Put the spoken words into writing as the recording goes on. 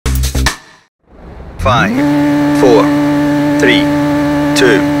5, 4, 3,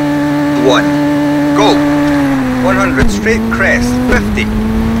 2, 1, go! 100 straight crest, 50,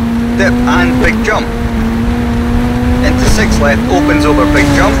 dip and big jump. Into 6 left, opens over big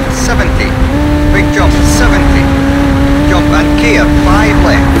jump, 70, big jump, 70, jump and care, 5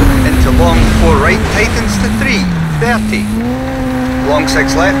 left, into long 4 right, tightens to 3, 30, long 6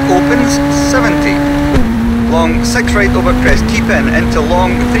 left, opens, 70, long 6 right over crest, keep in, into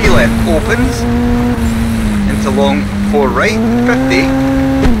long 3 left, opens, into long 4 right, 50,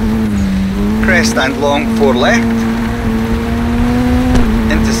 crest and long 4 left,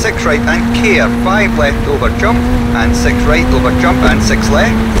 into 6 right and care, 5 left over jump, and 6 right over jump and 6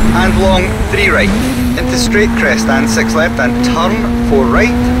 left, and long 3 right, into straight crest and 6 left and turn 4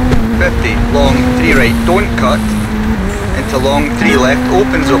 right, 50, long 3 right, don't cut, into long 3 left,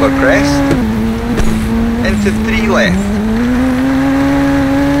 opens over crest, into 3 left,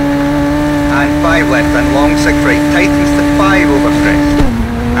 and 5 left and long 6 right, tightens to 5 over crest,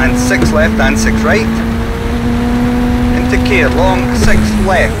 and 6 left and 6 right, into care, long 6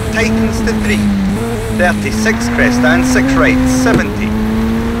 left, tightens to 3, 36 crest and 6 right, 70,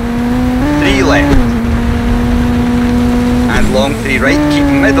 3 left, and long 3 right, keep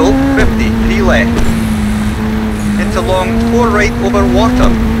middle, 50, 3 left, into long 4 right over water,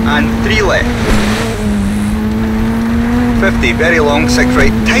 and 3 left, 50, very long 6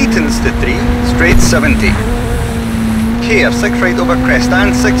 right, tightens to 3, straight 70, care, 6 right over crest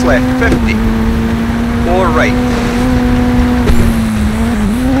and 6 left, 50, 4 right,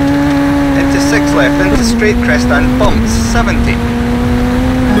 into 6 left, into straight crest and bumps, 70,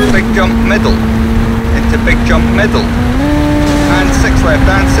 big jump middle, into big jump middle, and 6 left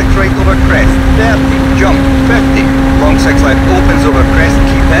and 6 right over crest, 30, jump, 50, long 6 left, opens over crest,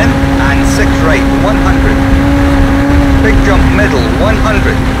 keep in, and 6 right, 100, big jump middle, 100,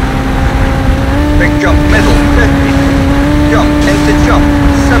 big jump middle, 50, jump into jump,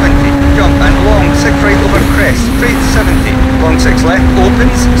 70, jump and long 6 right over crest, straight 70, long 6 left,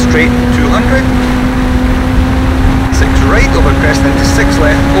 opens, straight 200, 6 right over crest into 6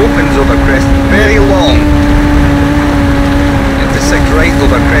 left, opens over crest, very long, into 6 right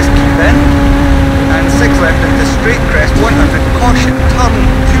over crest, keep in, and 6 left into straight crest, 100, caution, turn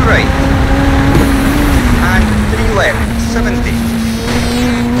 2 right, and 3 left, 70,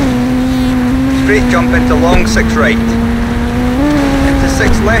 straight jump into long 6 right, into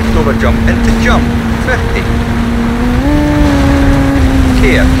 6 left over jump, into jump, 50,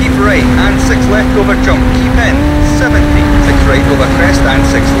 care, keep right and 6 left over jump, keep in, 70, 6 right over crest and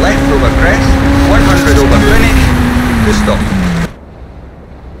 6 left over crest, 100 over finish, to stop.